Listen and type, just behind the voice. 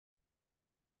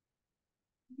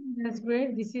That's great.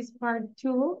 This is part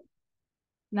 2.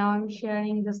 Now I'm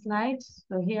sharing the slides.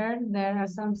 So here there are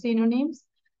some synonyms.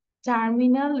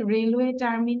 Terminal, railway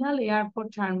terminal, airport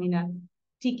terminal.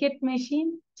 Ticket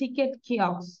machine, ticket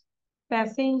kiosk.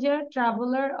 Passenger,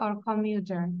 traveler or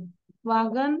commuter.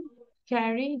 Wagon,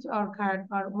 carriage or cart.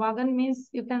 Or wagon means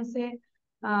you can say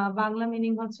Bangla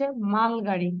meaning হচ্ছে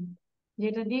মালগাড়ি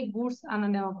যেটা দিয়ে goods আনা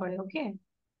নেওয়া করে, okay?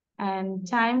 And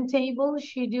timetable,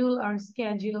 schedule or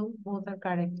schedule, both are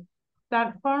correct.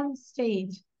 Platform,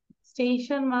 stage.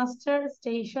 Station master,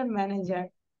 station manager.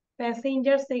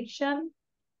 Passenger section,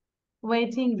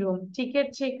 waiting room. Ticket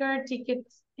checker, ticket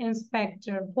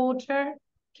inspector. Porter,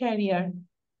 carrier.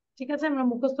 ঠিক আছে, আমরা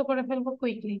মুখস্থ করে ফেলবো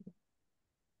quickly.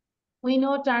 We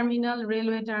know terminal,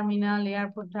 railway terminal,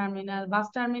 airport terminal, bus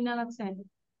terminal আছে?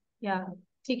 Yeah.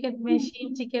 Ticket machine,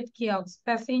 ticket kiosk.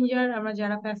 Passenger, আমরা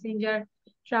যারা passenger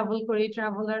travel করি,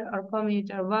 traveler or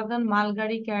commuter. Wagon,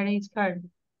 মালগাড়ি, carriage, car.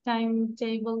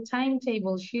 Timetable,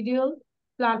 schedule.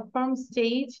 Platform,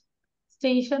 stage.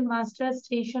 Station master,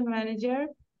 station manager.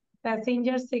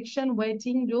 Passenger section,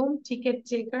 waiting room. Ticket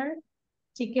checker,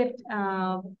 ticket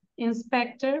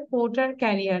inspector, porter,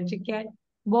 carrier. যে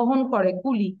বহন করে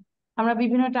কুলি। আমরা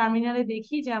বিভিন্ন টার্মিনালে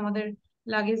দেখি যে আমাদের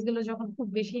লাগেজ গুলো যখন খুব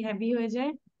বেশি হেভি হয়ে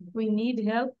যায়, we need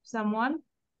help,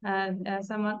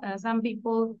 some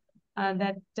people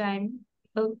that time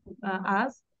help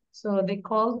us, so they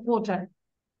call porter.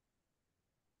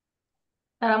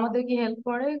 তারা আমাদেরকে হেল্প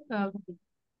করে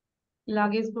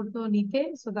লাগেজ পত্র নিতে,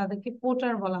 সো তাদেরকে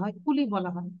পোর্টার বলা হয়, কুলি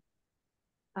বলা হয়।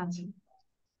 আচ্ছা,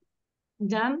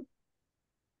 ডান।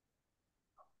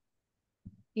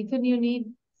 Ethan, you need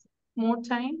more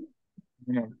time?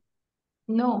 No.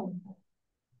 No.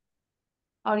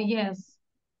 Or yes?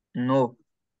 No.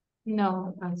 No.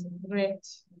 That's great.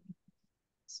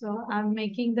 So I'm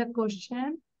making the question.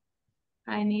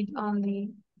 I need only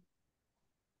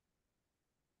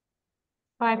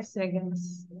 5 seconds.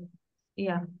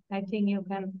 Yeah, I think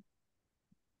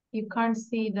you can't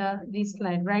see this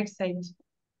slide, right side.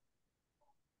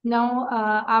 Now,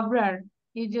 Abrar,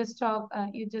 you just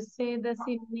say the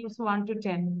synonyms 1 to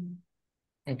 10.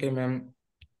 Okay, ma'am.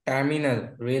 Terminal,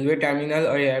 railway terminal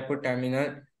or airport terminal.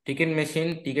 Ticket machine,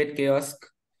 ticket kiosk.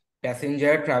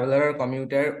 Passenger, traveler or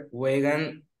commuter. Wagon,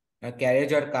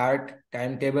 carriage or cart.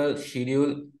 Timetable,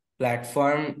 schedule.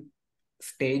 Platform,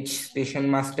 stage, station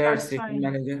master, station Sorry.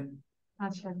 manager.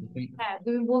 আচ্ছা, হ্যাঁ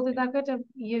তুমি বলতে থাকো, এটা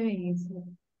ইয়ে হয়ে গেছে।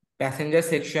 Passenger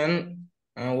section,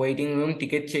 waiting room,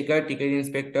 ticket checker, ticket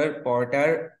inspector, porter,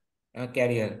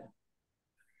 carrier.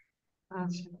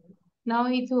 আচ্ছা, now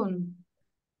Ithun.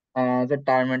 The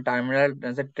terminal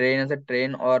as a train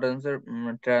or as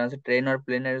a train or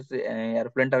plane as a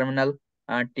airplane terminal.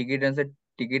 Ticket as a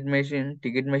ticket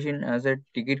machine as a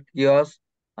ticket kiosk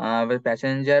with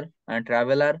passenger and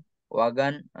traveler.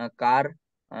 Wagon, car.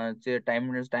 It's a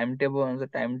timetable as a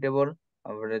timetable.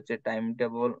 It's a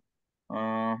timetable.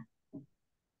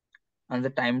 And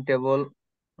the timetable.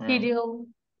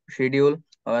 Schedule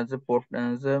as a port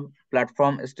as a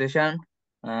platform station.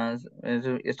 As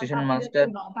a station master.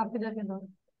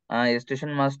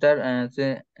 Station master as a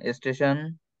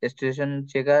station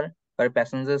checker for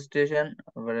passenger station,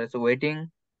 whereas waiting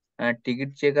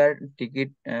ticket checker,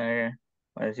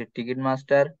 what is it, ticket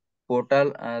master, portal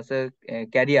as a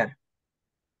carrier.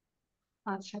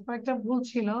 আচ্ছা, কয়েকটা ভুল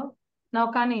ছিল। নাও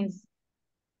কানিজ।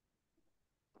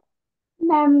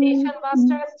 Station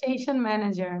master, station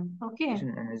manager, okay?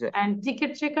 Station manager. And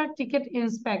ticket checker, ticket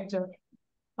inspector.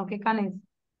 Okay, Kaniz.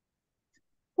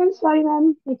 I'm sorry, ma'am.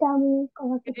 এটা আমি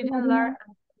cover You করতে didn't পারি না। learn.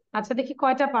 আচ্ছা, দেখি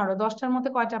কয়টা পারো, 10টার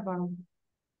মধ্যে কয়টা পারো?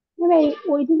 না ভাই,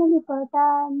 ওই দিন আমি পড়াটা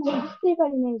মানে বুঝতেই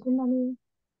পারি না, এই জন্য আমি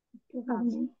বুঝতে পারি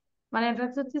না। মানে এটা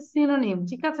হচ্ছে সিনোনিম,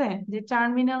 ঠিক আছে? যে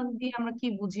টার্মিনাল দিয়ে আমরা কি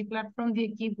বুঝি, প্ল্যাটফর্ম দিয়ে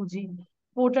কি বুঝি,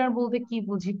 পোর্টার বলতে কি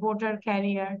বুঝি, পোর্টার,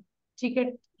 ক্যারিয়ার, টিকিট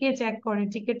কে চেক করে,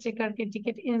 টিকিট চেকারকে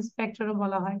টিকিট ইন্সপেক্টরও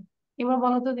বলা হয়। এবার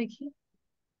বলো তো দেখি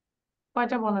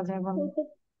কয়টা বলা যায়, বলো।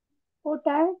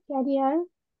 Porter, career,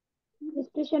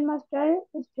 station master,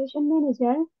 station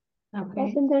manager,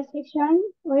 passenger section,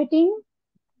 waiting,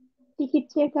 ticket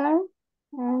checker,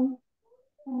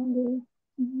 and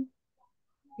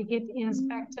ticket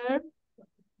inspector,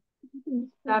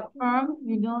 platform,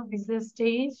 this is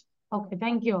stage. Okay,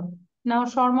 thank you. Now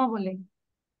Sharma bole.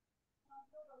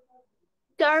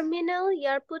 Terminal,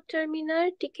 airport terminal,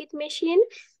 ticket machine,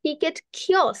 ticket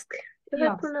kiosk.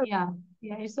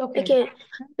 Yeah, it's okay. Okay.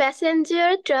 Passenger,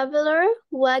 traveler,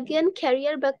 wagon,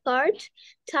 carrier by cart,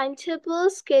 timetable,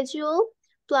 schedule,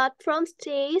 platform,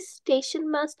 stage, station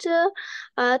master,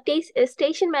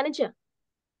 station manager.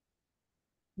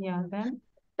 Yeah, then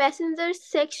passenger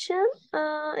section,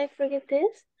 I forget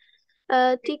this.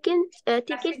 Ticket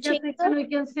Passenger checker, section, we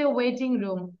can say waiting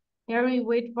room. Here we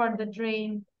wait for the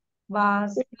train,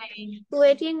 bus, plane.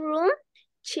 waiting room,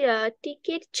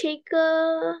 ticket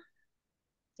checker,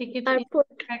 Ticket R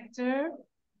inspector,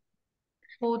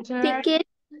 porter. Ticket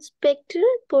inspector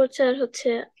পোর্চার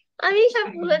হচ্ছে আমি সব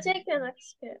ভুলে যাই কেন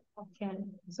আজকে Okay,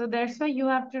 so that's why you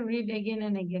have to read again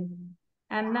and again.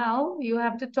 And now you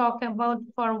have to talk about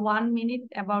for 1 minute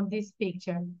about this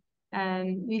picture. And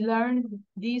we learned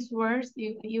these words.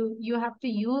 You have to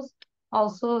use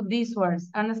also these words.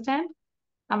 Understand?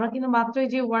 আমরা কিন্তু মাত্র এই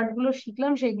যে word গুলো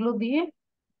শিখলাম সেগুলো দিয়ে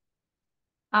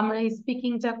আমরা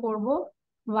স্পিকিংটা করব।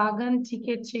 Wagon,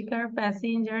 ticket checker,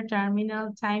 passenger, terminal,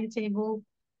 time table,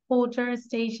 porter,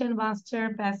 station master,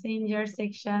 passenger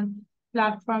section,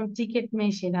 platform, ticket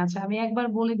machine. আচ্ছা আমি একবার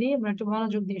বলে দিই, আমরা একটু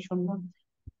মনোযোগ দিয়ে শুনবো।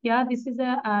 Yeah, this is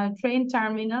a train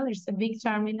terminal. It's a big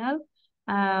terminal.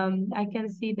 I can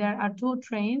see there are two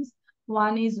trains.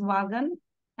 One is wagon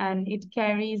and it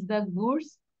carries the goods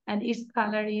and its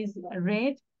color is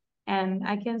red. And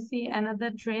I can see another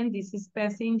train. This is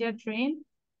passenger train.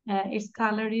 Its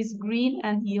color is green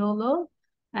and yellow.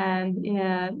 And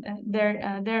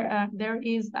there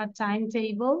is a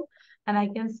timetable, and I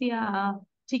can see a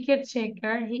ticket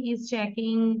checker. He is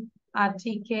checking a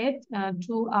ticket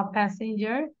to a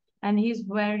passenger, and he's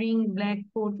wearing black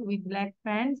coat with black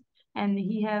pants, and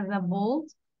he has a bolt.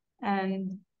 And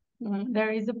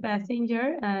there is a passenger,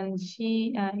 and he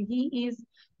is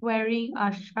wearing a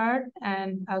shirt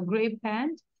and a gray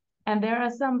pant. And there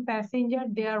are some passenger,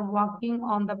 they are walking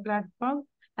on the platform,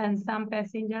 and some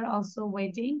passenger also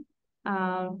waiting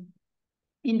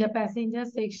in the passenger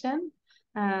section.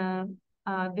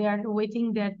 They are waiting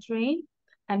their train.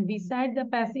 And beside the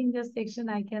passenger section,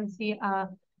 I can see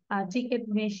a ticket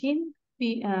machine.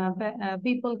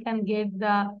 People can get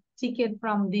the ticket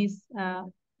from this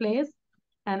place.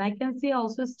 And I can see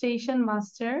also station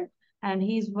master, and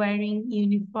he's wearing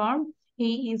uniform.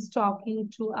 He is talking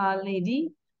to a lady,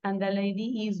 and the lady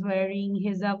is wearing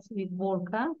hijab with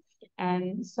burqa. And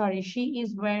sorry, she is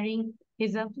wearing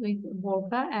hijab with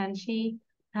burqa, and she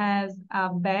has a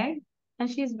bag, and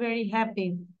she's very happy.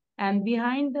 And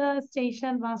behind the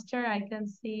station master, I can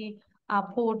see a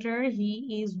porter. He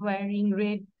is wearing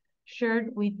red shirt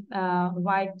with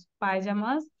white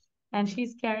pajamas, and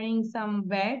she's carrying some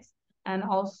bags and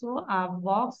also a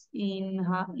box in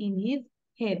his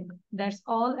head. That's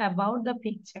all about the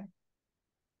picture.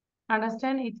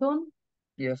 Understand, Ithun?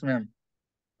 Yes, ma'am.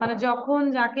 মানে যখন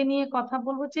যাকে নিয়ে কথা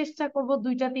বলবো চেষ্টা করব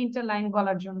দুইটা তিনটা লাইন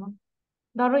বলার জন্য।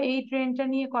 ধরো এই ট্রেনটা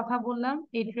নিয়ে কথা বললাম,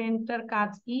 এই ট্রেনটার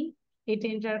কাজ কি, এই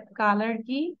ট্রেনটার কালার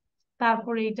কি,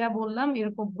 তারপরে এটা বললাম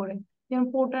এরকম করে। যেমন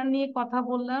পোর্টার নিয়ে কথা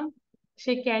বললাম,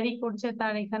 সে ক্যারি করছে,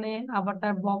 তার এখানে আবার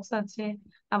তার বক্স আছে,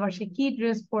 আবার সে কি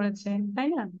ড্রেস পরেছে, তাই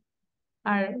না?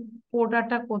 আর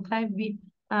পোর্টারটা কোথায়,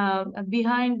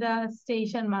 বিহাইন্ড দ্য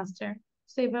স্টেশন মাস্টার।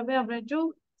 সেভাবে আমরা একটু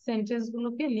সেন্টেন্স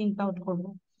গুলোকে লিঙ্ক আউট করবো।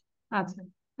 আচ্ছা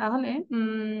তাহলে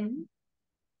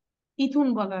ইথুন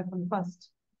বলো এখন first.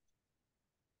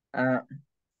 Uh,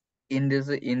 in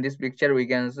this picture we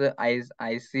can say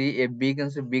I see a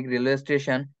big railway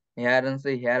station.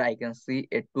 Here I can see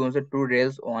two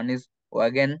rails. One is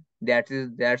wagon that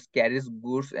carries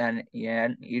goods, and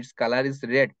its color is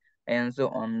red. And so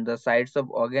on the sides of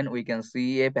wagon we can see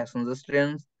a passenger train,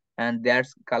 and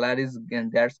that's color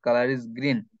is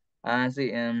green. And see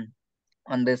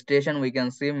on the station we can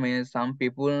see some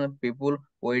people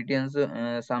waiting,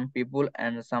 some people,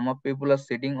 and some of people are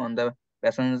sitting on the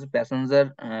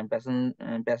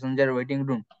passenger waiting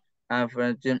room.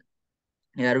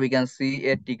 Here we can see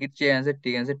a ticket chair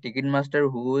and a ticket master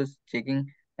who is checking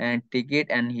and ticket,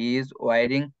 and he is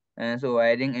wearing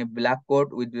a black coat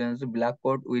with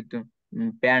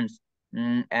pants.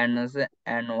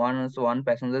 And one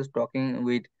passenger is talking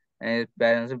with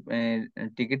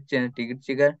ticket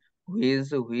checker who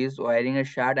is wearing a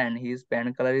shirt, and his pant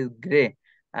color is gray.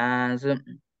 And so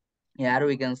here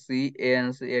we can see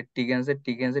a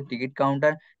ticket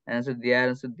counter, and so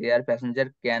there passenger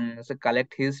can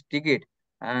collect his ticket.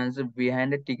 And so behind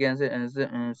the ticket,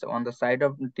 so on the side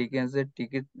of the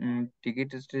ticket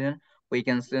station, we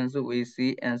can see,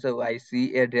 so I see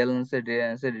a rail,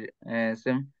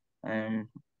 some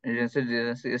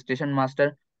station master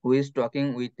who is talking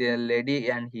with a lady,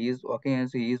 and he is walking, and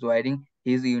so he is wearing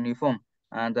his uniform.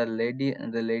 And the lady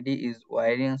is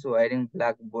wearing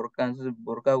black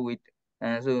burqa with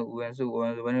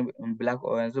when black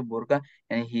burqa,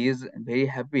 and he is very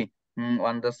happy.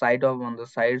 On the sides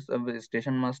of the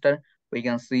station master we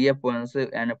can see a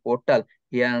and a portal.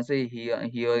 He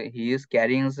is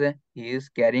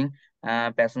carrying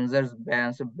passengers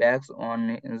bags on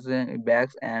his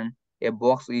bags, and a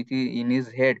box in his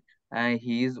head.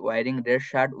 he is wearing red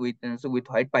shirt with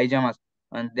white pajamas,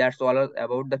 and that's all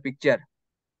about the picture.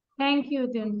 Thank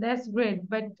you, Tim. That's great.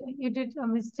 But you did a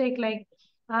mistake. Like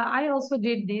I also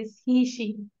did this. He,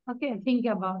 she. Okay, think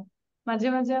about. মাঝে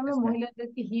মাঝে আমরা Yes, ma'am.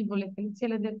 মহিলাদেরকে হি বলে ফেলি,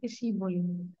 ছেলেদেরকে C বলি।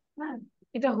 হ্যাঁ,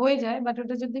 এটা হয়ে যায়, বাট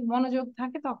ওটা যদি মনোযোগ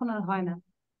থাকে তখন আর হয় না।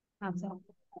 আচ্ছা,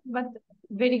 but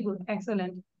very good,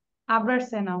 excellent. Abrar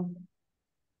say now.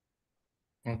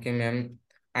 Okay, ma'am.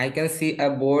 I can see a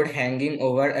board hanging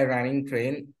over a running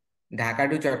train. Dhaka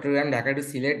to Chattogram, Dhaka to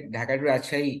Sylhet, Dhaka to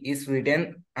Rajshahi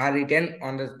are written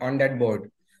on that board.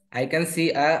 I can see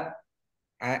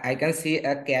I can see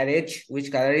a carriage which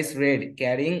color is red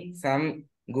carrying some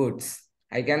goods.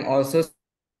 I can also see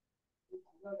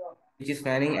which is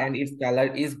fanning and its color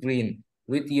is green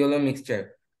with yellow mixture.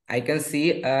 I can see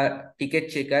a ticket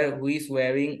checker who is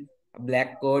wearing a black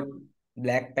coat,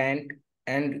 black pant,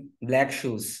 and black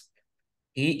shoes.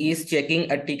 He is checking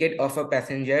a ticket of a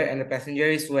passenger, and the passenger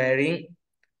is wearing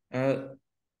a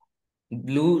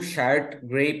blue shirt,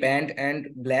 gray pant, and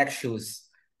black shoes.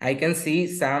 I can see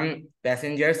some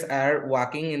passengers are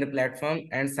walking in the platform,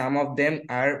 and some of them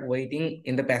are waiting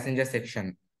in the passenger section.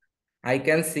 I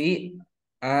can see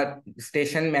a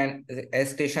station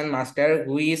master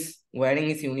who is wearing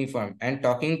his uniform and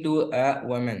talking to a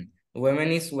woman. Woman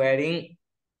is wearing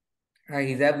a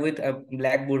hijab with a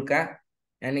black burqa,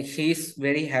 and she is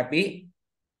very happy.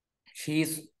 She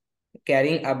is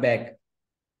carrying a bag.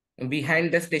 Behind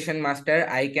the station master,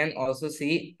 I can also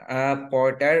see a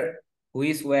porter who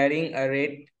is wearing a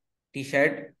red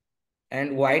t-shirt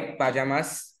and white pajamas.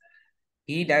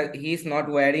 He is not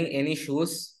wearing any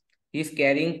shoes. He's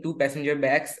carrying two passenger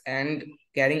bags and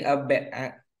carrying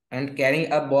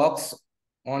a box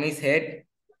on his head.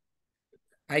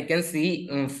 I can see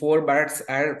four birds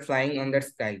are flying on the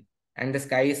sky, and the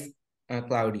sky is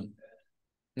cloudy.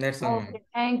 That's all, ma'am. Okay,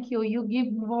 thank you. You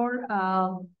give more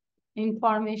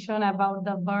information about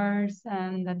the birds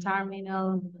and the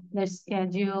terminal, the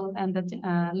schedule, and the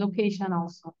location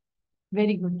also.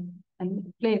 Very good. And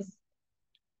place.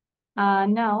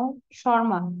 Now,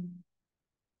 Sharma.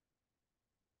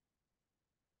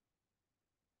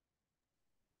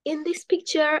 In this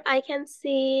picture, I can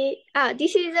see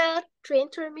this is a train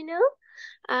terminal.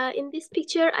 In this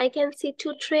picture, I can see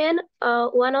two train.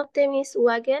 One of them is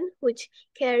wagon, which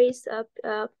carries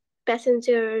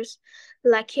passengers,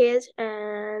 luggage,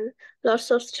 and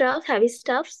lots of stuff, heavy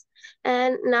stuffs.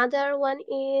 And another one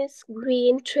is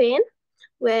green train,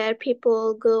 where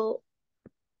people go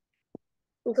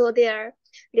their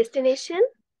destination.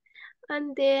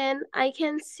 And then I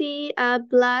can see a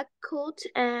black coat.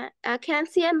 I can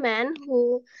see a man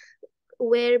who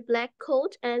wear black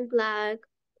coat and black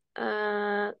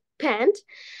pant.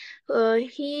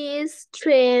 He is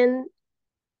trained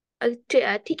a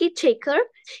ticket checker.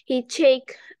 He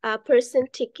check a person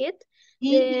ticket.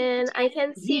 Then I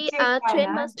can He see check a হয় train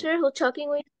না, master who talking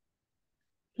with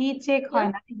he check হয়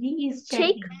yeah না, he is check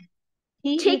checking.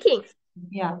 He is, checking.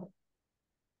 yeah.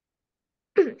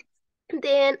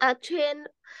 Then a train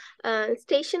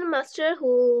station master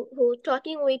who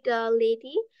talking with a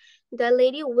lady. The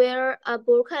lady wear a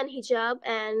burqa and hijab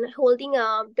and holding a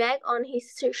bag on his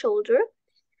shoulder.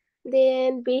 Then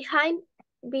behind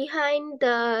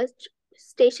the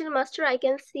station master, I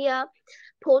can see a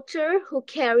porter who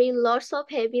carry lots of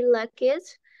heavy luggage.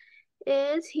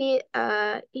 Is he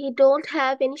don't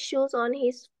have any shoes on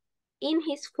his in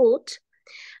his foot.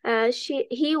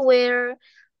 He wear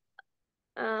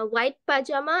white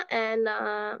pajama and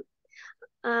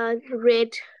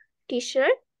red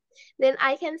t-shirt. Then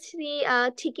I can see a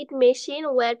ticket machine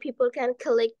where people can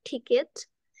collect ticket.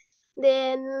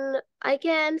 Then I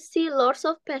can see lots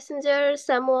of passengers.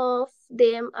 Some of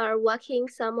them are walking,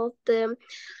 some of them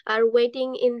are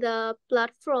waiting in the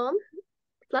platform.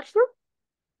 Platform?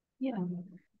 Yeah,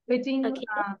 waiting Okay.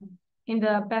 in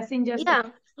the passenger Yeah.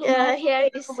 section. And also Here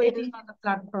people is waiting on the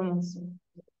platform also.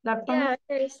 Platform yeah, is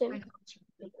here is very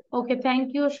good. Okay, thank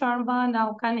you, Sharma. Now,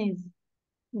 Kaniz.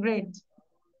 Great.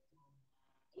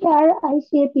 Here I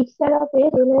see a picture of a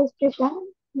railway station,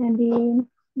 and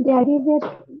there is a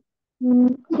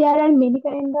there are many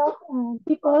kind of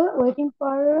people waiting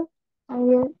for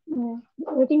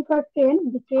train.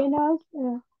 The train is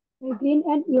green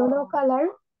and yellow color.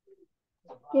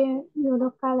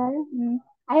 Yellow color.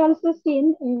 I also seen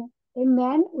a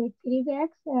man with three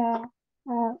bags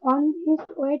on his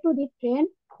way to the train.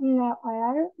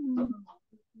 Wear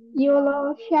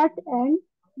yellow shirt and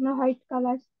white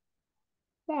color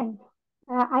pant.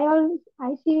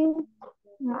 I see.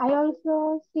 I also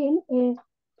seen a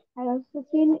I also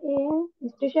seen a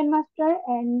station master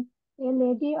and a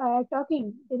lady talking.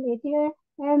 The lady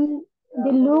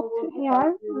they looked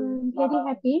here very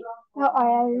happy,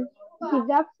 wear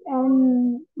hijabs and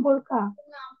burqa.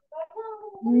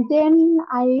 Then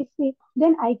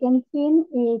I can see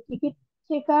a ticket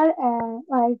checker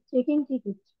or checking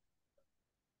tickets.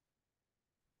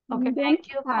 Okay, Then thank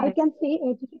you, I Khalid. can see a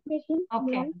ticket machine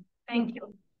Okay, here. thank you.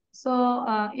 So,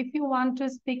 if you want to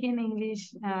speak in English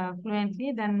fluently,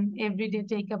 then every day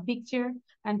take a picture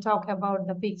and talk about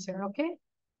the picture, okay?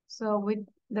 So with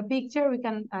the picture,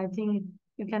 I think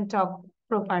you can talk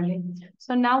properly.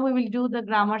 So now we will do the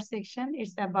grammar section.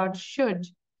 It's about should.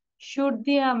 Should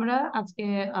দিয়ে আমরা আজকে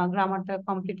গ্রামারটা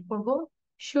complete করব।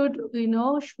 Should we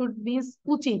know? Should means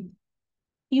উচিত।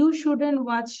 You shouldn't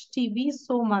watch TV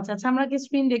so much. আচ্ছা, আমরা কি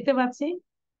screen দেখতে পাচ্ছি?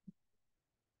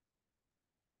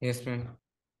 Yes, ma'am.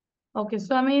 ওকে,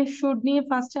 সো আমি শুড নিয়ে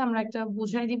ফার্স্টে আমরা একটা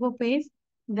বুঝাই দিব page,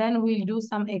 then will do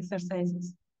some exercises.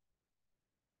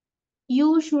 You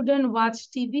shouldn't watch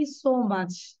TV so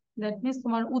much, that means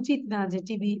তোমার উচিত না যে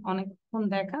টিভি অনেকক্ষণ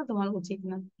দেখা, তোমার উচিত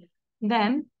না।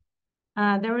 দেন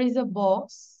there is a box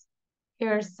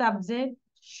here, subject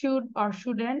should or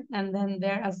shouldn't, and then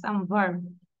there are some verb.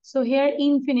 So here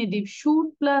infinitive, should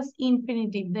plus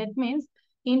infinitive, that means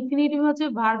infinitive হচ্ছে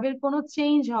ভার্বের কোনো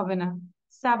চেঞ্জ হবে না।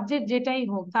 সাবজেক্ট যেটাই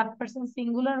হোক, থার্ড পার্সন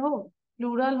সিঙ্গুলার হোক,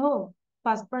 প্লুরাল হোক,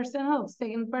 ফার্স্ট পার্সন হোক,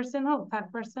 সেকেন্ড পার্সন হোক, থার্ড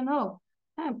পার্সন হোক,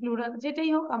 হ্যাঁ প্লুরাল যেটাই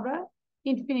হোক, আমরা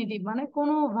ইনফিনিটিভ মানে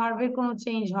কোনো ভার্বের কোনো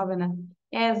চেঞ্জ হবে না।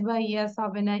 অ্যাজ বা ইয়াস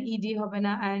হবে না, ইডি হবে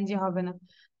না, আইএনজি হবে না।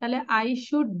 তাহলে I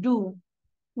should do,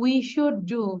 we should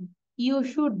do, you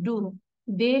should do,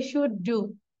 they should do,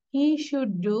 he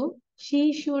should do, she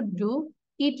should do,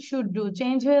 it should do.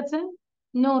 Change হয়েছে?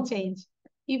 No change.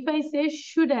 If I say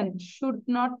shouldn't, should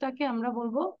not টাকে আমরা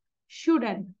বলবো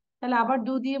shouldn't। তাহলে আবার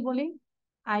do দিয়ে বলি,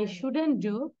 I shouldn't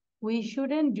do, we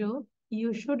shouldn't do, you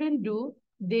shouldn't do,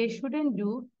 they shouldn't do,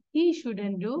 he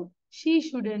shouldn't do, she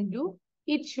shouldn't do,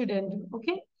 it shouldn't do.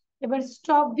 Okay, এবার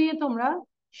stop দিয়ে তোমরা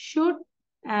should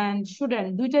and shouldn't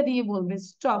দুইটা দিয়ে বলবে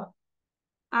stop।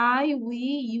 I, we,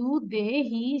 you, they,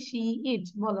 he, she, it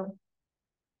বলো,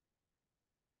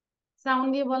 sound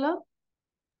দিয়ে বলো।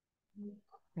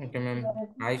 Okay, ma'am.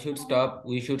 I should stop,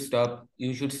 we should stop,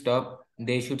 you should stop,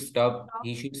 they should stop,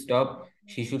 he should stop,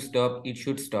 she should stop, it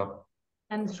should stop.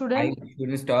 And I student,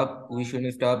 shouldn't stop, we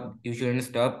shouldn't stop, you shouldn't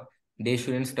stop, they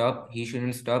shouldn't stop, he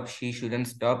shouldn't stop, she shouldn't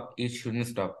stop, it shouldn't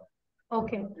stop.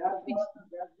 okay,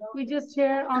 we just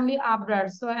share only Abrar.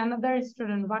 So another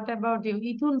student, what about you?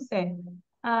 Itun say,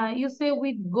 you say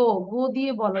with go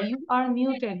দিয়ে বলো, you are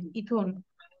muted Itun,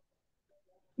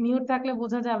 mute থাকলে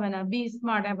বোঝা যাবে না, be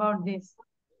smart about this।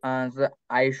 So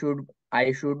I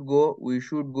should go, we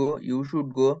should go, you should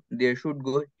go, they should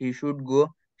go, he should go,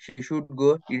 she should go,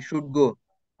 it should go.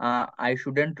 I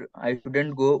shouldn't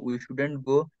go, we shouldn't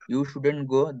go, you shouldn't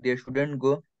go, they shouldn't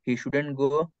go, he shouldn't go,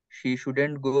 she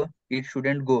shouldn't go, it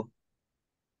shouldn't go.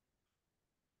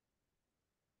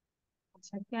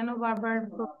 আচ্ছা, কেন বারবার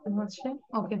problem হচ্ছে?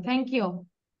 ওকে, thank you.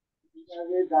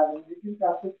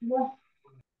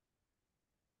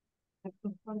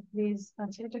 Please,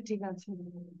 আচ্ছা এটা ঠিক আছে।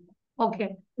 ওকে,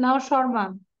 নাও Sharma,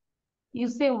 you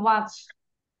say watch,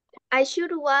 I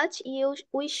should watch,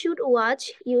 we should watch,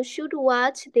 you should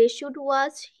watch, they should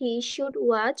watch, he should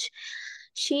watch,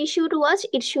 she should watch,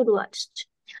 it should watch.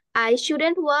 I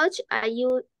shouldn't watch,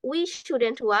 we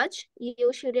shouldn't watch, you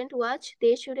shouldn't watch,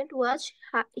 they shouldn't watch,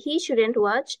 he shouldn't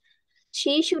watch,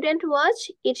 she shouldn't watch,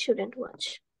 it shouldn't watch.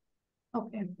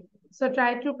 okay, so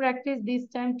try to practice this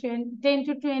time 10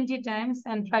 to 20 times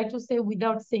and try to say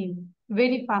without saying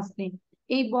very fastly।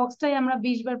 এই বক্সটাই আমরা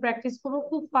 20 বার practice করব,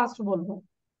 খুব fast বলবো,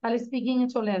 তাহলে speaking এ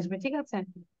চলে আসবে, ঠিক আছে?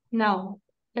 Now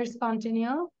let's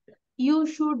continue. You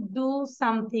should do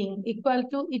something equal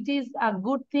to it is a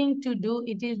good thing to do,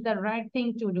 it is the right thing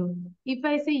to do। If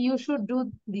I say you should do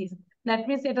this, that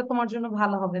means এটা তোমার জন্য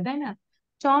ভালো হবে, তাই না?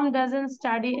 Tom doesn't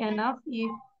study enough,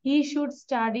 he should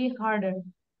study harder।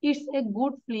 It's a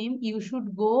good film, you should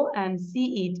go and see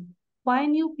it। When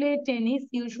you play tennis,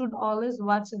 you should always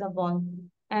watch the ball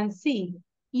and see।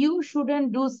 You shouldn't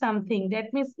do something, that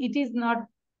means it is not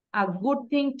a good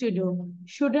thing to do।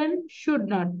 Shouldn't, should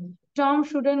not। Tom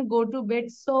shouldn't go to bed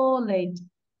so late।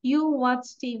 You watch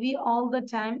TV all the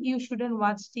time, you shouldn't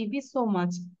watch TV so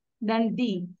much। Then D,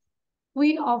 we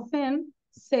often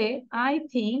say I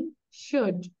think,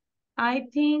 should। I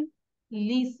think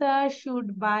Lisa should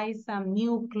buy some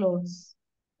new clothes,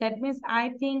 that means I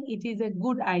think it is a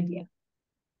good idea।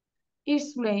 It's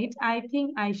late, I think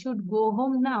I should go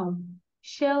home now।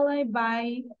 Shall I buy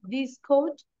this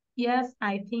coat? Yes,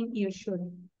 I think you should।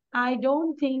 I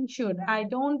don't think should, I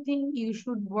don't think you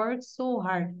should work so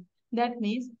hard, that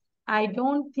means I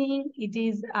don't think it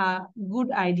is a good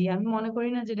idea, আমি মনে করি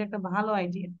না যে এটা একটা ভালো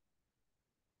idea.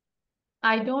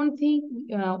 I don't think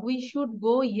we should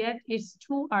go yet. It's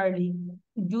too early.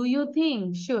 Do you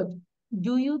think should?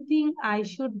 Do you think I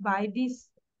should buy this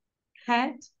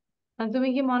hat? তুমি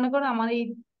কি মনে করো আমার এই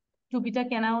টুপিটা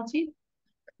কেনা উচিত?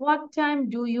 What time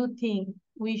do you think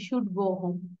we should go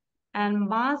home? And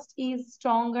must is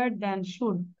stronger than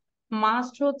should.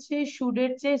 Must হচ্ছে should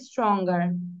এর চেয়ে stronger.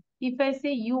 If I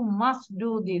say you must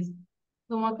do this,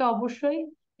 তোমাকে অবশ্যই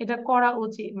এটা করা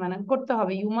উচিত, মানে করতে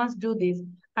হবে, you must do this.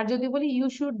 আর যদি বলি you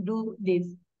should do this,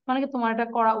 মানে কি তোমার এটা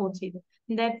করা উচিত.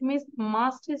 That means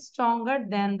must is stronger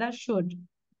than the should.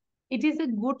 It is a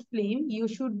good film. You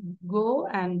should go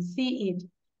and see it.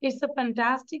 It's a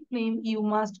fantastic film. You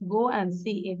must go and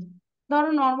see it. ধরো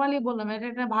normally বললাম এটা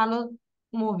একটা ভালো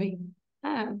মুভি,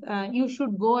 হ্যাঁ, you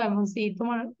should go এবং C,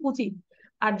 তোমার উচিত।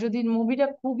 আর যদি মুভিটা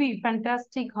খুবই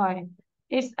ফ্যান্টাস্টিক হয়,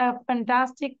 it's a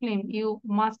fantastic film, you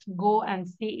must go and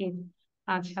C ইট।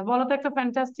 আচ্ছা বলো তো একটা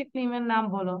ফ্যান্টাস্টিক ফিল্মের নাম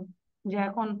বলো যে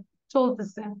এখন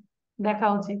চলতেছে, দেখা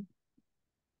উচিত।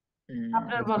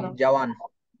 আপনার বলো। জওয়ান।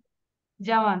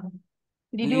 জওয়ান।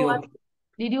 Did you Leo. watch?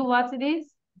 Did you watch this?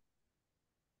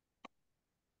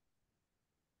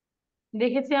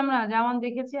 দেখেছি আমরা, যেমন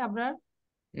দেখেছি আপনার।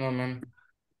 No, ma'am.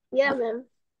 Yeah, ma'am.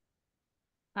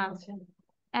 আচ্ছা,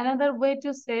 another way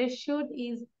to say should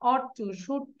is ought to.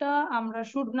 should টা আমরা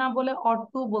should না বলে ought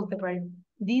to বলতে পারি।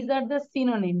 These are the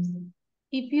synonyms.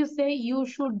 If you say you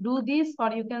should do this, or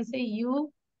you can say you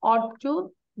ought to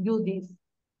do this.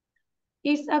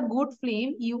 It's a good film.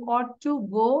 You ought to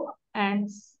go and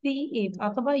see it.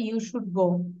 অথবা you should go.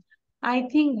 I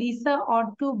think Lisa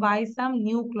ought to buy some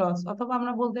new clothes. অথবা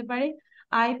আমরা বলতে পারি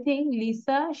I think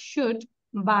Lisa should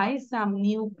buy some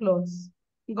new clothes.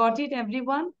 Got it,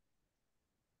 everyone?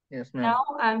 Yes, ma'am. Now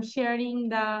I'm sharing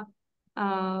the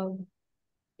uh,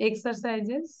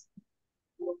 exercises.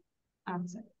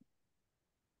 আচ্ছা,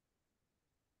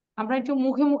 আমরা একটু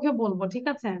মুখে মুখে বলবো, ঠিক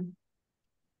আছে?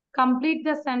 Complete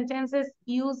the sentences.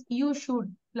 Use you should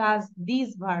plus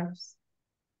these verbs.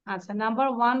 আচ্ছা, নাম্বার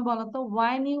ওয়ান বলো তো,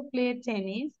 when you play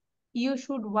tennis you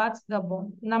should watch the ball.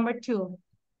 Number two,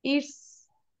 it's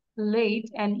late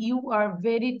and you are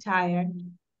very tired.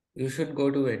 You should go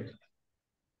to bed.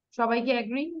 সবাই কি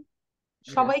agri?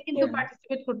 Yes. সবাই কিন্তু Yeah.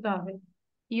 Participate করতে হবে।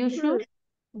 You should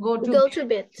go to Go bed. to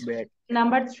bed. Bad.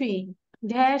 Number three,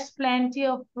 dash plenty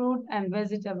of fruit and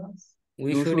vegetables. We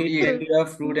You should should eat eat. plenty of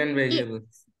fruit and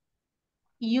vegetables.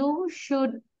 You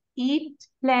should eat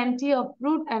plenty of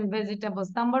fruit and vegetables.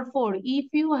 Number four, if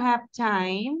you have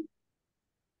time,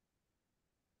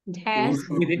 You dash,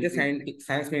 should visit the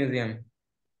science museum.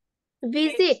 you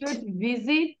Visit. should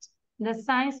visit the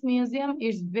science museum.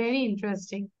 It's very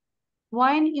interesting.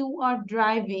 When you are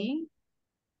driving,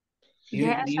 You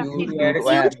dash you a You should seat wear should a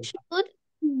wear. You seatbelt. should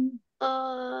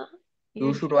uh You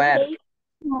You should should, wear. take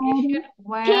you should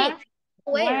wear, take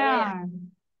where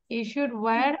you should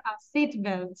wear a seat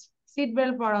belt. Seat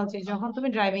belt পরা উচিত যখন তুমি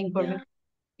driving করবে।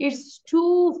 yeah. It's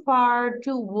too far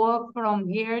to walk from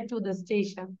here to the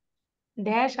station.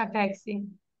 Dash a taxi.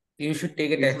 You should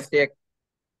take a You should taxi. take.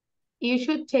 You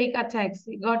should take a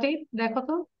taxi. Got it? দেখো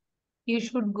তো, you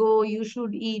should go, you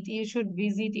should eat, you should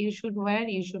visit, you should wear,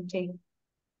 you should take.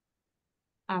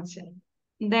 আচ্ছা,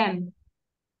 then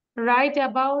write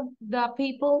about the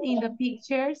people in the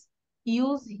pictures.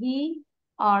 Use he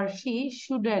or she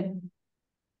shouldn't.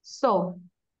 So,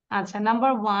 acha,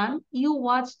 number one, you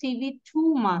watch TV too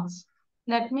much.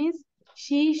 That means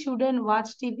she shouldn't watch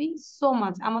TV so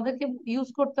much. আমাদেরকে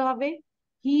use করতে হবে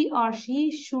he or she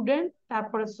shouldn't,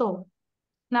 তারপরে so.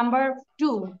 Number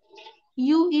two,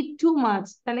 you eat too much.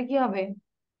 তাহলে কি হবে?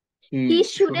 He He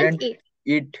shouldn't shouldn't eat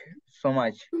eat so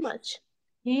much. too much.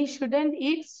 He shouldn't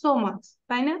eat so much.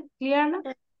 তাই না? Clear না?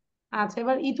 আচ্ছা,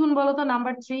 এবার ইথুন বলো তো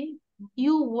number three,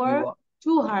 you work You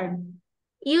too hard.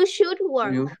 You should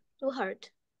work you too hard.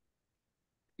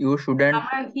 you shouldn't.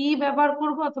 আমরা he ব্যবহার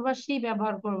করব অথবা she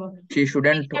ব্যবহার করব। She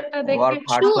shouldn't Pictureটা দেখে work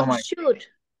hard so much. Should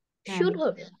হ্যাঁ, should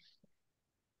হবে।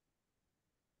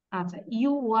 আচ্ছা,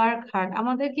 you work hard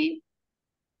আমাদের কি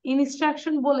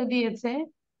ইনস্ট্রাকশন বলে দিয়েছে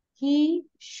he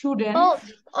shouldn't Oh,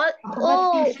 অথবা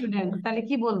she oh, shouldn't, তাহলে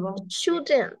কি বলবো?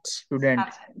 shouldn't. Shouldn't.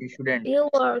 আচ্ছা, You shouldn't. You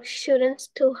work shouldn't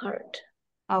too hard.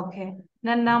 okay.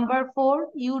 Then number four,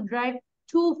 you drive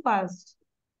too fast.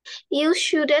 You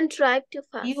shouldn't drive too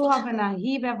you fast. হবে না,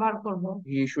 he ব্যবহার করব।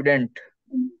 He shouldn't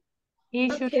he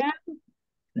Okay. shouldn't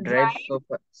drive drive so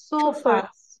fast. so Too fast.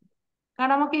 fast.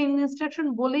 কারণ আমাকে instruction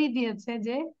বলেই দিয়েছে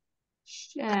যে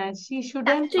she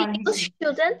shouldn't After or he you should.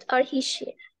 shouldn't or he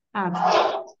should. আচ্ছা,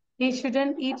 he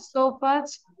shouldn't eat so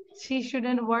fast, she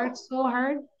shouldn't work so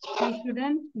hard, he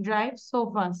shouldn't drive so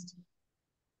fast.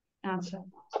 আচ্ছা,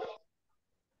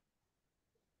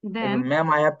 then Ma'am,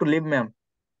 I have to leave, ma'am.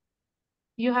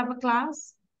 You have a class?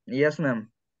 Yes, ma'am.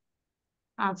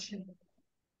 আচ্ছা,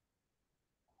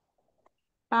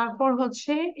 তারপর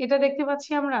হচ্ছে এটা দেখতে পাচ্ছি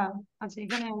আমরা। আচ্ছা,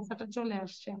 এখানে অ্যান্সারটা চলে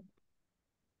আসছে।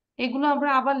 এগুলো আমরা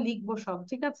আবার লিখবো সব,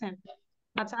 ঠিক আছে?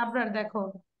 আচ্ছা, আবার দেখো,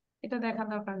 এটা দেখা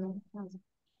দরকার নেই। আচ্ছা।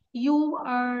 You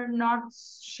are not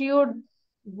sure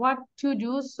what to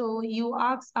do, so you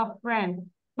ask a friend.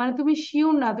 মানে তুমি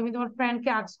শিওর না, তুমি তোমার ফ্রেন্ডকে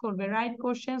আস্ক করবে। Right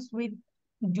questions with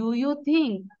do you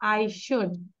think I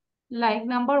should, like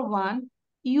number 1,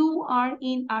 you are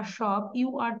in a shop, you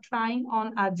are trying on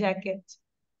a jacket.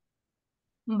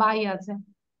 By আছে,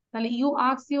 তাহলে you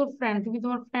ask your friend, তুমি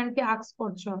তোমার ফ্রেন্ডকে আস্ক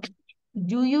করছো,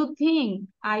 do you think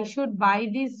I should buy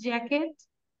this jacket?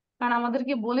 কারণ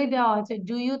আমাদেরকে বলে দেওয়া হয়েছে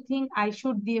do you think I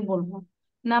should দিয়ে বলবো।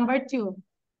 নাম্বার 2,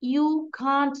 ইউ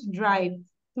কান্ট ড্রাইভ,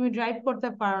 তুমি ড্রাইভ করতে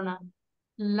পারো না,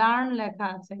 লার্ন লেখা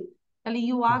আছে, তাহলে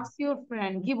ইউ আস্ক ইউর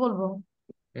ফ্রেন্ড, কি বলবো?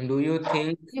 Do you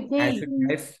think you I think should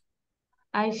drive?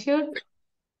 I should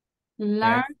Yes.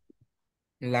 Learn,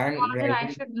 Learn I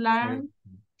driving. Should learn Sorry.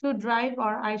 To drive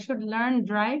or I should learn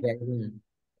drive. Driving.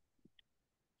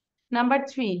 Number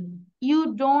 3, you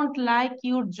don't like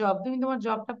your job, তুমি তোমার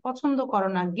জবটা পছন্দ করো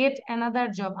না, gate another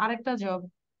job, আরেকটা job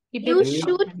কি You পেতে Do you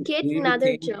should পারো? get do you another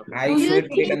think job. I do Do you you should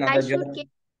get think think, I another should job? get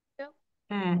a job?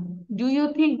 হ্যাঁ, do you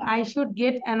think I should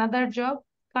get another job,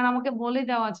 কারণ আমাকে বলে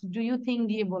দেওয়া আছে do you think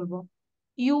দিয়ে বলবো।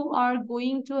 You are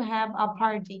going to have a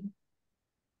party,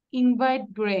 invite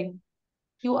grey,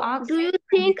 you ask, Do you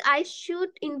think I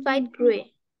should invite Gray?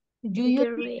 Do you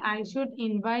think Gray. I should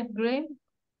invite grey?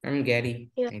 I'm Gary.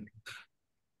 Yeah.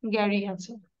 Gary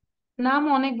আছে, নাম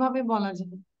অনেক ভাবে বলা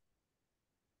যায়।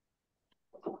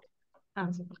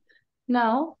 আচ্ছা,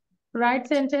 now write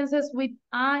sentences with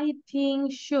I think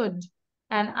should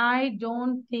and I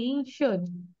don't think should.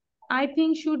 I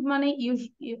think should মানে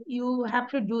you have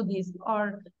to do this or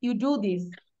you do this,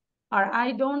 or I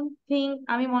don't think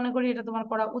আমি মনে করি এটা তোমার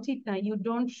করা উচিত না, you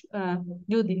don't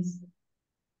do this.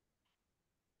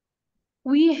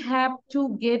 We have to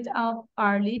get up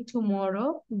early tomorrow,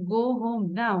 go home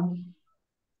now.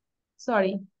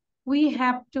 Sorry, we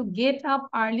have to get up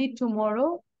early tomorrow.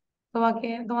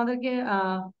 তোমাদেরকে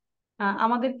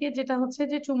আমাদেরকে যেটা হচ্ছে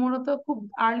যে টুমোরো তো খুব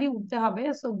আর্লি উঠতে হবে,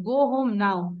 সো গো হোম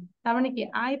নাও, তার মানে কি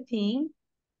I think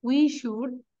we should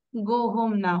go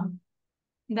home now.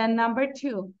 Then number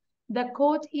 2, the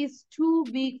coat is two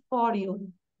big for you,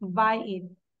 by ইট,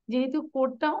 যেহেতু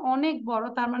কোটটা অনেক বড়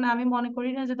তার মানে আমি মনে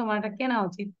করি না যে তোমার এটা কেনা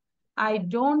উচিত, I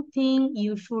don't think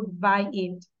you should buy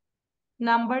it.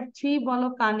 Number 3 বলো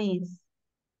কানিজ,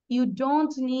 you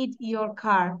don't need your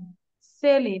car,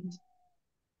 sell it.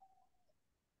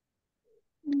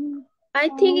 I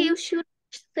think you should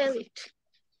sell it.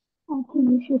 I think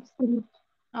you should sell it.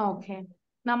 Okay.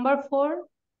 Number 4,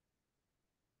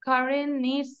 Karen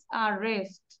needs a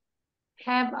rest,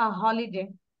 have a holiday.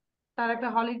 তার একটা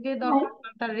holiday দরকার,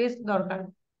 তার rest দরকার।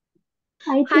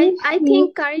 I I think think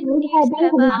she Karin should needs have a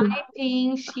have a holiday. I think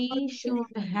she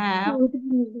should have Should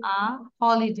a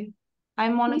holiday.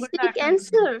 আমি মনে করি তার mistake একটা,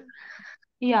 answer.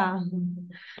 yeah.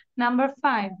 Number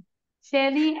 5,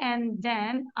 Shelly and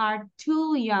Dan are too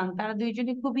young. তারা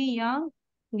দুইজনই খুবই young,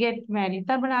 get married.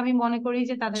 তারপরে আমি মনে করি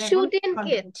যে তাদের এখন Shouldn't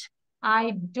get. I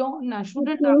don't না, I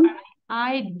শুডেন্ট think দরকার নাই,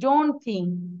 I don't think,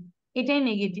 এটাই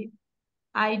negative,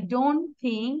 I don't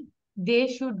think they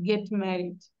should get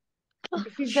married.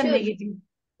 This is the Should. negative.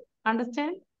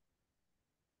 Understand?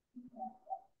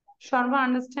 Sharma,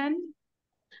 understand?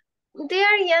 They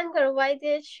are younger. Why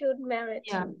they should marry?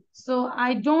 Yeah. So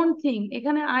I don't think,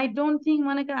 এখানে I don't think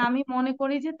মানে কি আমি মনে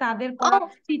করি যে তাদের করা Oh,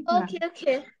 উচিত না। okay,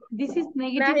 okay. This is Now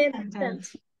negative I sentence. understand.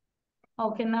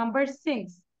 Okay, number 6,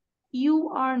 you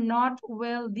are not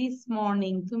well this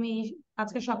morning. তুমি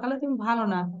আজকে সকালে তুমি ভালো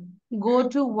না, go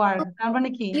to work, তার মানে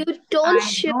কি You don't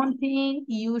I should. don't think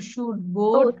you should go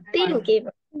Oh, to work. think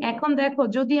even. এখন দেখো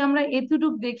যদি আমরা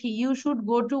এতটুক দেখি you should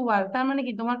go to work, তার মানে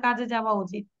কি তোমার কাজে যাওয়া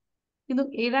উচিত, কিন্তু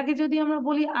এর আগে যদি আমরা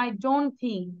বলি I don't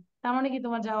think, তার মানে কি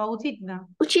তোমার যাওয়া উচিত না।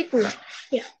 উচিত না.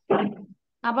 Yeah.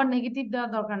 আবার নেগেটিভ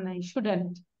দেওয়ার দরকার নাই,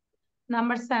 shouldn't.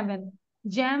 Number 7,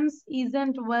 James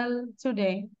isn't well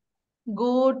today,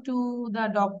 go to the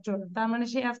doctor, তার মানে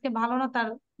সে আজকে ভালো না, তার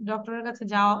ডক্টরের কাছে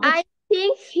যাওয়া I উচিত।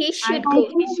 think he I should think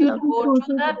go. he should he go should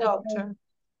to the doctor.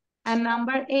 And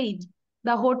number 8,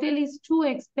 the hotel is too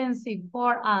expensive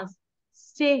for us,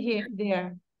 stay here there.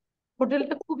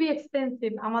 হোটেলটা খুবই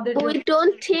এক্সপেন্সিভ আমাদের We জন্য,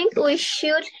 don't think we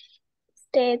should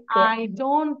stay there. I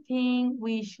don't think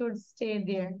we should stay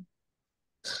there.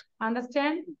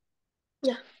 Understand?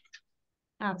 Yeah.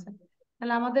 আচ্ছা,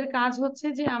 তাহলে আমাদের কাজ হচ্ছে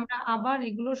যে আমরা আবার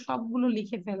এগুলো সবগুলো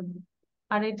লিখে ফেলবো,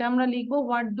 আর এটা আমরা লিখবো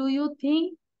what do you think,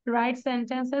 write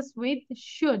sentences with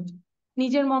should.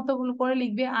 নিজের মতো করে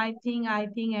লিখবে I think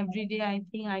everyday,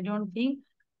 I don't think,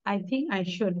 I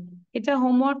should. এটা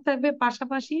হোমওয়ার্ক থাকবে,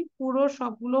 পাশাপাশি পুরো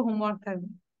সবগুলো হোমওয়ার্ক থাকবে,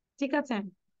 ঠিক আছে?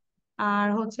 আর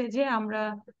হচ্ছে যে আমরা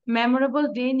মেমোরেবল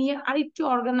ডে নিয়ে আরেকটু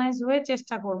অর্গানাইজ হয়ে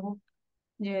চেষ্টা করব,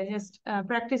 যে জাস্ট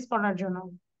প্র্যাকটিস করার জন্য।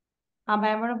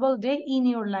 Memorable day in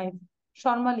your life,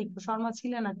 Sharma লিখো, শর্মা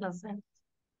ছিলে না ক্লাসে,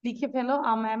 লিখে ফেলো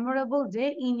memorable day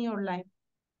in your life,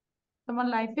 তোমার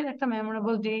লাইফের একটা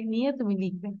মেমোরেবল ডে নিয়ে তুমি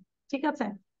লিখবে, ঠিক আছে?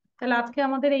 তাহলে আজকে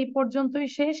আমাদের এই পর্যন্তই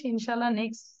শেষ, ইনশাল্লাহ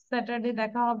নেক্সট স্যাটারডে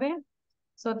দেখা হবে।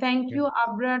 So thank you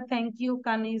Abrar, thank you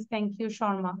Kaniz, thank you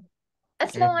Sharma.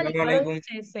 আসসালামু আসসালামু আলাইকুম। আলাইকুম।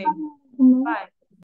 Stay safe. Mm, Bye.